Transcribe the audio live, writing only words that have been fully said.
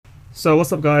So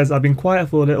what's up guys, I've been quiet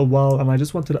for a little while and I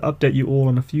just wanted to update you all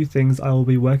on a few things I will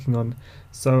be working on.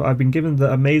 So I've been given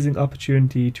the amazing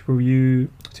opportunity to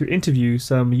interview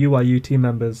some UIU team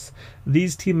members.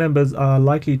 These team members are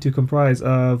likely to comprise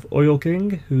of Oil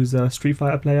King, who's a Street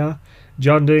Fighter player,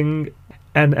 Jonding,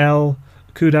 NL,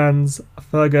 Kudans,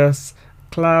 Fergus,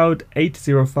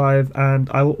 Cloud805, and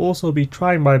I will also be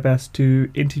trying my best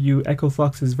to interview Echo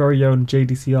Fox's very own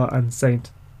JDCR and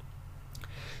Saint.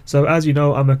 So as you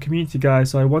know, I'm a community guy,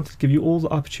 so I wanted to give you all the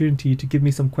opportunity to give me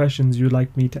some questions you'd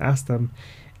like me to ask them.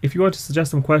 If you want to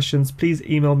suggest some questions, please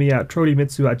email me at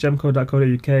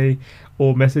trollymitsu@gemco.co.uk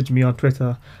or message me on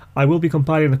Twitter. I will be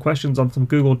compiling the questions on some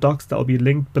Google Docs that will be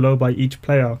linked below by each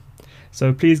player.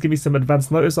 So please give me some advance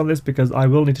notice on this because I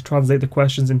will need to translate the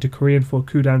questions into Korean for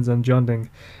Kudans and Jonding.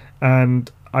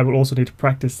 And I will also need to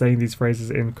practice saying these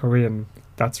phrases in Korean.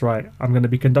 That's right, I'm going to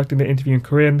be conducting the interview in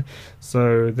Korean,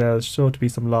 so there's sure to be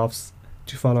some laughs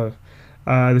to follow.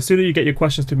 The sooner you get your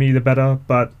questions to me, the better,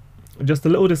 but just a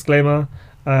little disclaimer,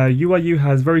 UIU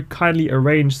has very kindly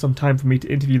arranged some time for me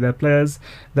to interview their players.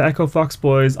 The Echo Fox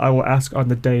boys I will ask on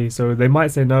the day, so they might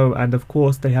say no, and of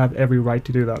course they have every right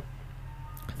to do that.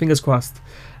 Fingers crossed.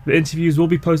 The interviews will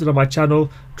be posted on my channel,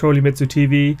 Trollymitsu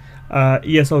TV,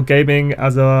 ESL Gaming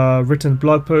as a written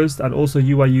blog post, and also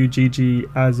UIU GG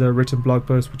as a written blog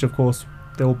post, which of course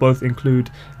they will both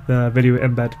include the video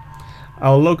embed.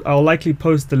 I'll likely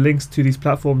post the links to these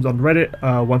platforms on Reddit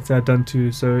once they're done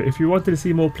too, so if you wanted to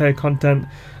see more player content,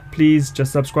 please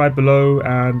just subscribe below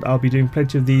and I'll be doing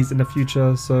plenty of these in the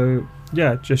future. So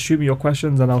yeah, just shoot me your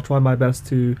questions and I'll try my best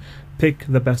to pick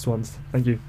the best ones. Thank you.